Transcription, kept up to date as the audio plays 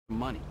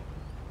money.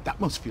 That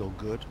must feel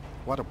good.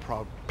 What a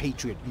proud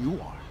patriot you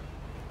are.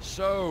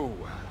 So,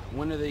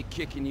 when are they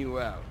kicking you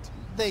out?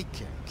 They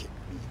can't kick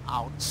me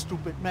out,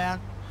 stupid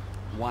man.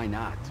 Why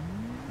not?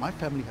 My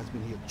family has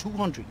been here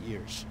 200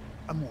 years.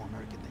 I'm more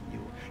American than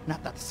you.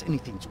 Not that it's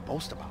anything to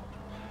boast about.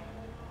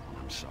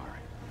 I'm sorry.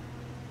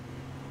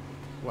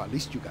 Well, at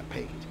least you got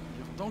paid.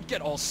 Don't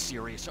get all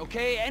serious,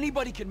 okay?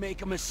 Anybody can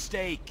make a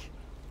mistake.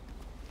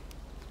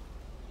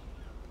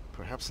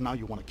 Perhaps now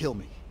you want to kill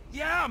me.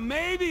 Yeah,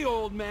 maybe,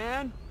 old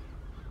man.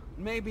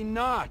 Maybe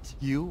not.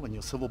 You and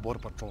your Civil Border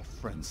Patrol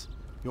friends,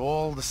 you're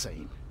all the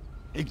same.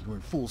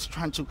 Ignorant fools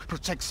trying to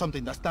protect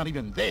something that's not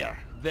even there.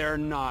 They're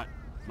not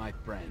my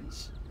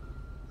friends.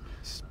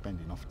 Spend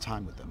enough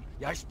time with them.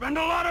 Yeah, I spend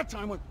a lot of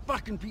time with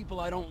fucking people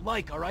I don't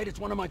like, alright? It's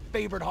one of my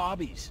favorite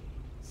hobbies.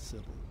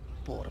 Civil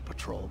Border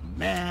Patrol,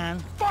 man.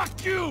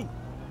 Fuck you!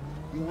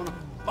 You wanna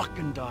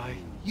fucking die?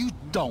 You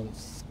don't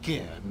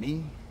scare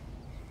me.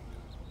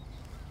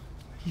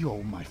 You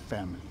owe my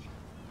family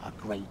a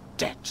great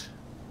debt.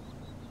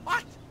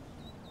 What?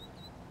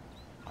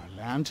 Our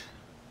land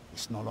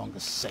is no longer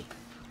safe.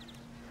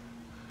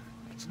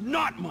 It's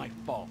not my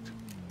fault.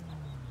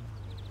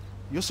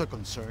 You're so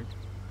concerned.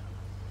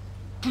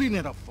 Clean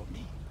it up for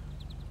me.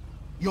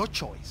 Your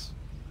choice.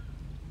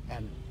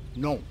 And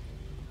no,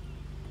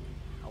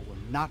 I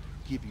will not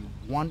give you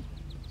 1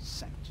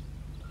 cent.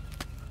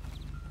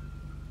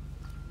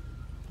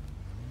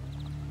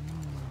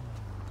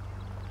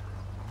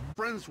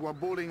 Friends were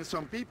bullying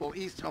some people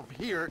east of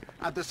here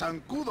at the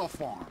Zancudo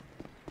farm.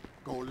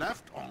 Go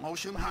left on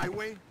Ocean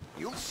Highway,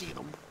 you'll see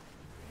them.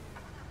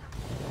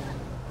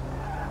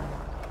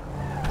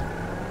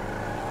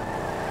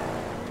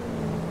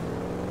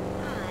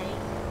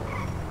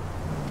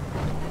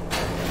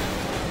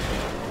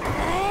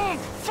 Oh,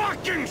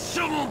 fucking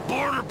Civil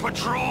Border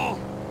Patrol!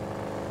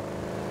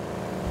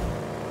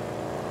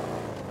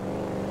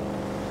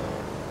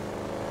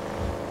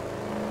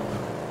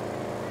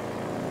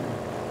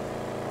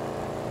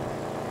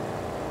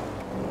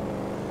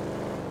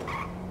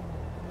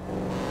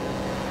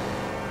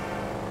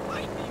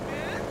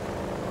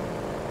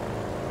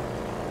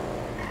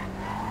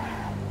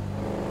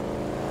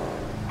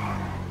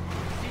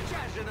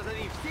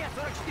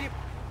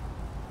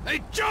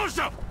 Hey,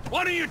 Joseph!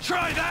 Why don't you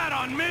try that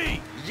on me?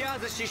 Я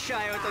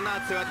защищаю эту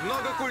нацию от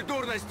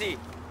многокультурности.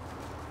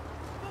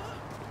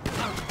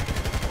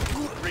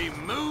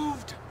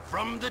 Removed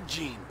from the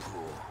gene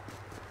pool.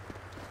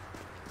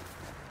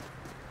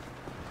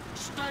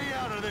 Stay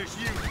out of this,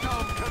 you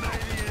dumb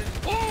Canadian!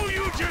 Oh,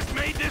 you just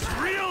made this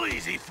real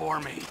easy for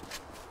me.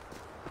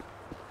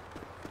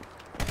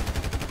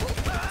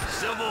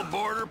 Civil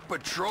Border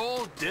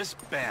Patrol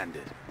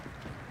disbanded.